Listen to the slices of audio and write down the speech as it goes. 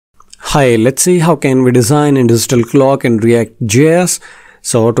Hi, let's see how can we design a digital clock in ReactJs.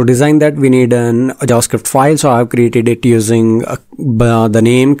 So to design that we need a JavaScript file. So I've created it using the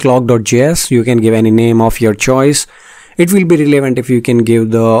name clock.js. You can give any name of your choice. It will be relevant if you can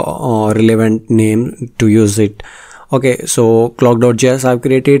give the relevant name to use it. Okay, so clock.js I've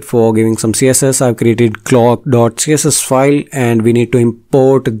created. For giving some CSS, I've created clock.css file, and we need to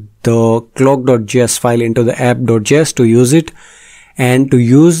import the clock.js file into the app.js to use it. And to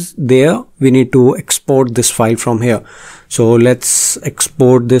use there we need to export this file from here. So let's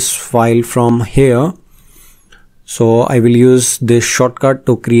export this file from here. So I will use this shortcut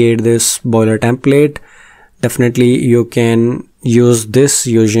to create this boiler template. Definitely you can use this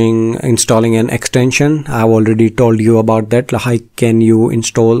using installing an extension. I've already told you about that, how can you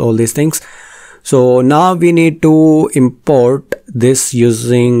install all these things. So now we need to import this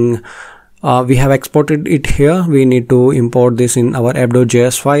using we have exported it here. We need to import this in our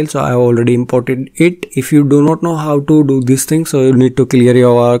app.js file. So I have already imported it. If you do not know how to do these things, so you need to clear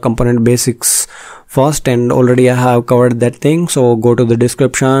your component basics first, and already I have covered that thing. So go to the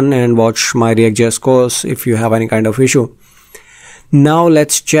description and watch my ReactJs course if you have any kind of issue. Now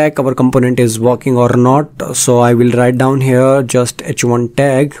let's check our component is working or not. So I will write down here just h1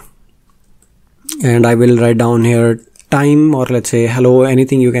 tag, and I will write down here time, or let's say hello,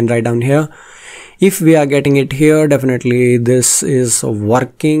 anything you can write down here. If we are getting it here, definitely this is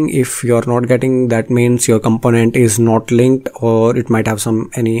working. If you're not getting, that means your component is not linked, or it might have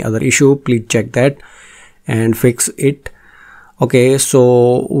any other issue. Please check that and fix it. Okay,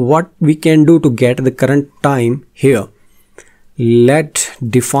 so what we can do to get the current time here, let's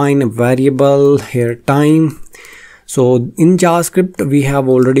define a variable here, time. So in JavaScript we have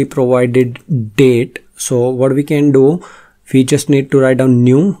already provided date. So what we can do, we just need to write down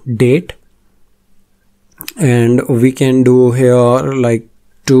new date, and we can do here like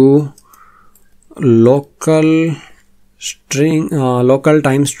to local string, local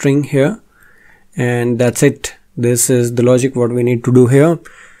time string here, and that's it. This is the logic what we need to do here.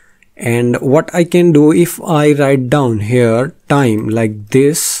 And what I can do, if I write down here time like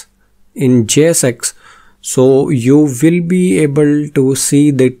this in JSX, so you will be able to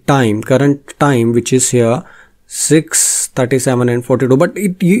see the time, current time, which is here 6:37 and 42, but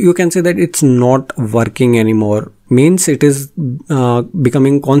you can say that it's not working anymore. Means it is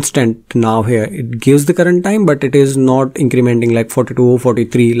becoming constant now here. It gives the current time, but it is not incrementing like 42,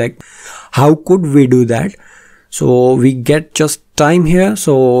 43. Like, how could we do that? So we get just time here.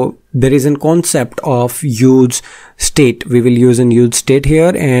 So there is a concept of use state. We will use an use state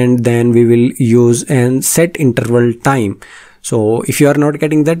here, and then we will use an set interval time. So if you are not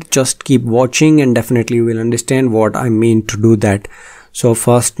getting that, just keep watching and definitely you will understand what I mean to do that. So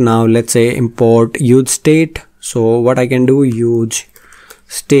first, now let's say import use state. So what I can do, use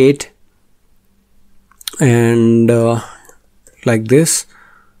state, and like this.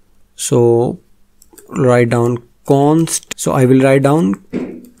 So write down const. So I will write down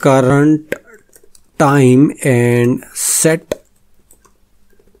current time and set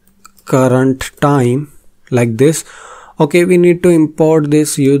current time like this. Okay, we need to import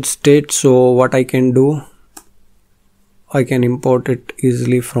this use state. So what I can do, I can import it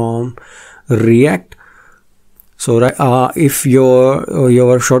easily from React. So if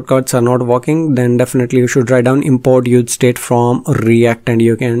your shortcuts are not working, then definitely you should write down import use state from React, and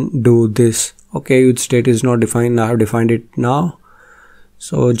you can do this. Okay, use state is not defined. I have defined it now.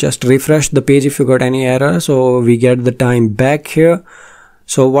 So just refresh the page if you got any error. So we get the time back here.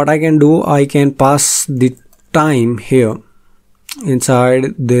 So what I can do, I can pass the time here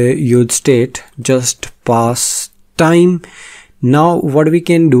inside the use state. Just pass time. Now what we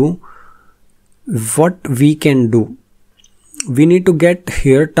can do, we need to get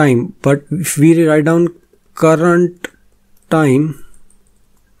here time, but if we write down current time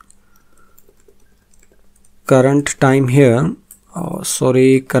here,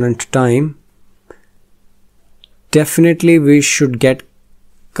 current time, definitely we should get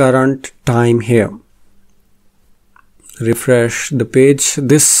current time here. Refresh the page.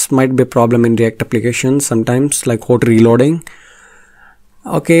 This might be a problem in React applications sometimes, like hot reloading.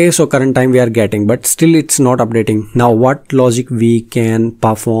 Okay, so current time we are getting, but still it's not updating. Now what logic we can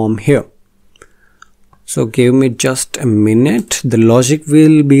perform here? So give me just a minute. The logic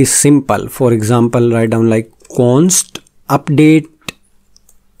will be simple. For example, write down like const update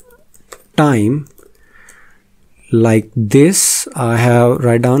time like this. I have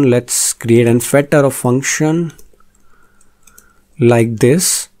write down, let's create a vector of function like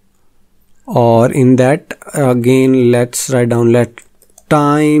this, or in that again let's write down let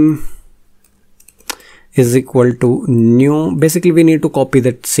time is equal to new. Basically we need to copy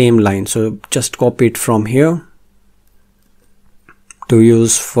that same line, so just copy it from here to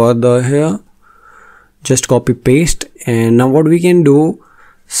use further here. Just copy paste, and now what we can do,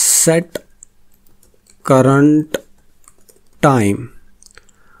 set current time.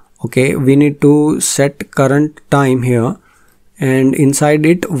 Okay, we need to set current time here, and inside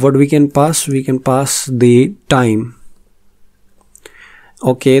it what we can pass, we can pass the time.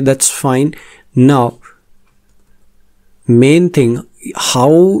 Okay, that's fine. Now main thing,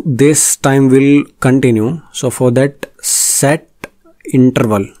 how this time will continue. So for that, set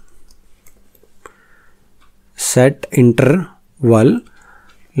interval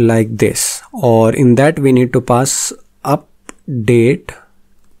like this, or in that we need to pass update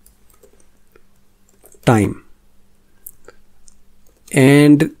time,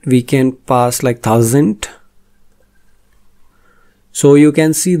 and we can pass like 1000. So you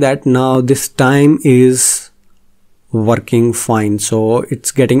can see that now this time is working fine, so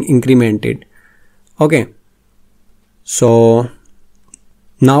it's getting incremented. Okay, so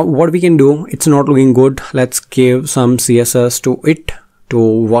now what we can do, it's not looking good, let's give some CSS to it to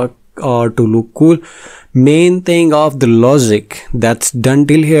work or to look cool. Main thing of the logic, that's done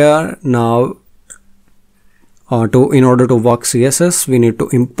till here. Now in order to work CSS, we need to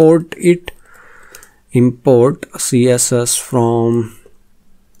import it. Import CSS from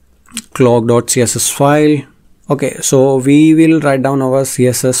clock.css file. Okay, so we will write down our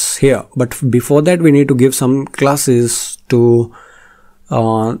CSS here, but before that we need to give some classes to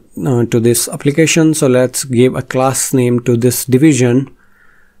this application. So let's give a class name to this division,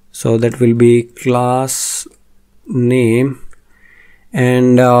 so that will be class name,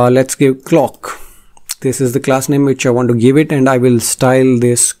 and let's give clock. This is the class name which I want to give it, and I will style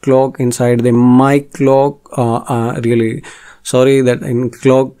this clock inside the my clock. Really sorry that in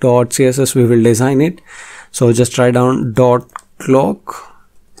clock.css we will design it. So just write down dot clock.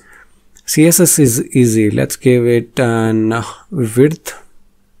 CSS is easy. Let's give it an width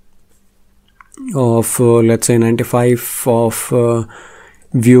of let's say 95 of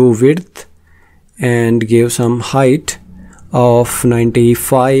view width, and give some height of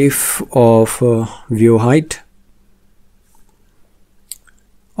 95 of view height.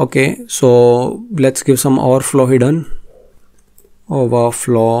 Okay, so let's give some overflow hidden.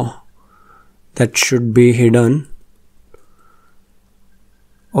 Overflow, that should be hidden.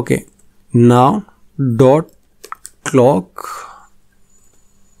 Okay, now dot clock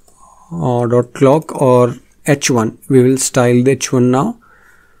or h1, we will style the h1 now.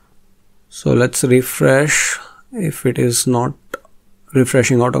 So let's refresh if it is not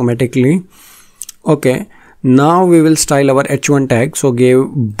refreshing automatically. Okay, now we will style our h1 tag. So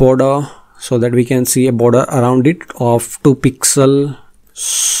give border, so that we can see a border around it of 2 pixel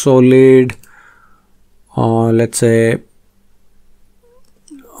solid, let's say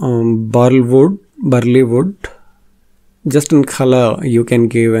burly wood. Just in color, you can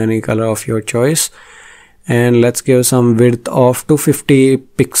give any color of your choice, and let's give some width of 250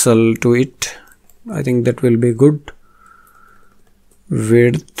 pixel to it. I think that will be good.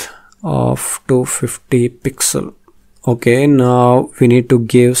 Width of 250 pixel. Okay, now we need to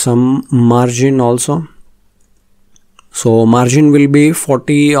give some margin also. So margin will be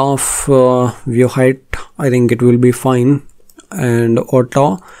 40 of view height. I think it will be fine. And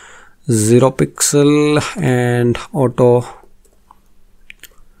auto 0 pixel and auto.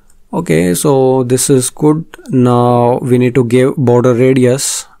 Okay, so this is good. Now we need to give border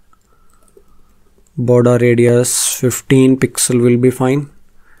radius. Border radius 15 pixel will be fine.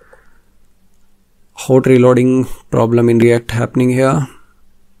 Hot reloading problem in React happening here.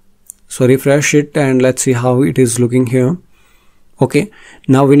 So refresh it and let's see how it is looking here. Okay,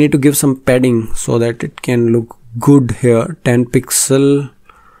 now we need to give some padding so that it can look good here. 10 pixel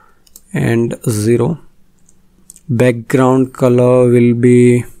and 0. Background color will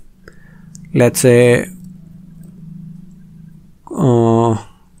be, let's say,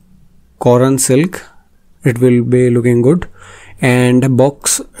 Coran silk. It will be looking good. And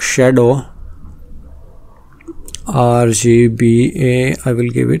box shadow RGBA, I will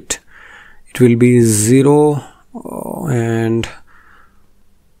give it. It will be 0 and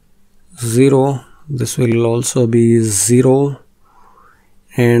 0. This will also be 0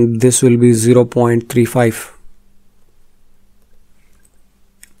 and this will be 0.35.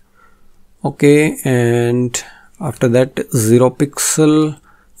 Okay, and after that 0 pixel,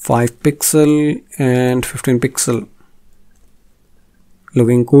 5 pixel and 15 pixel.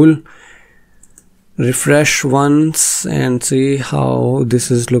 Looking cool. Refresh once and see how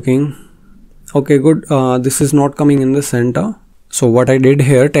this is looking. Okay, good. This is not coming in the center, So what I did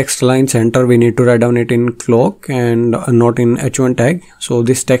here, text line center, we need to write down it in clock and not in h1 tag. So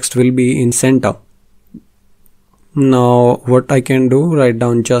this text will be in center. Now what I can do, write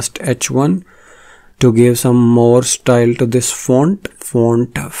down just h1 to give some more style to this font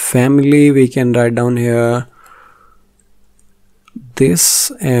family. We can write down here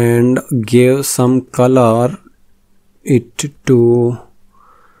this and give some color it to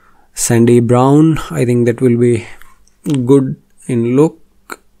sandy brown. I think that will be good in look.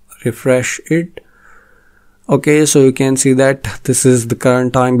 Refresh it. Okay, so you can see that this is the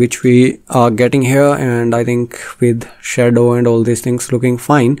current time which we are getting here, and I think with shadow and all these things looking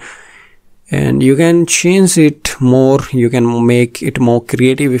fine. And you can change it more, you can make it more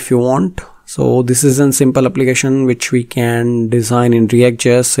creative if you want. So this is a simple application which we can design in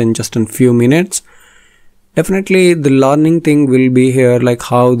ReactJS in just a few minutes. Definitely the learning thing will be here, like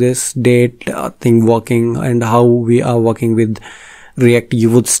how this date thing working and how we are working with React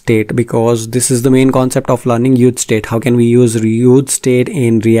use state, because this is the main concept of learning use state. How can we use use state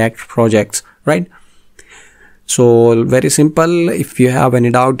in React projects, right? So very simple. If you have any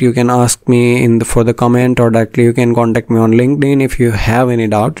doubt, you can ask me in for the comment, or directly you can contact me on LinkedIn if you have any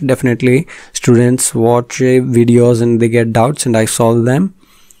doubt. Definitely students watch videos and they get doubts and I solve them.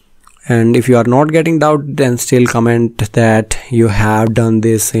 And if you are not getting doubt, then still comment that you have done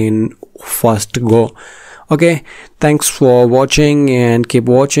this in first go. Okay, thanks for watching and keep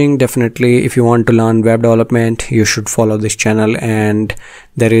watching. Definitely if you want to learn web development, you should follow this channel, and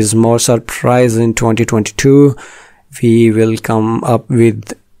there is more surprise in 2022 we will come up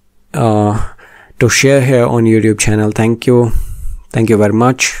with to share here on YouTube channel. Thank you very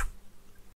much.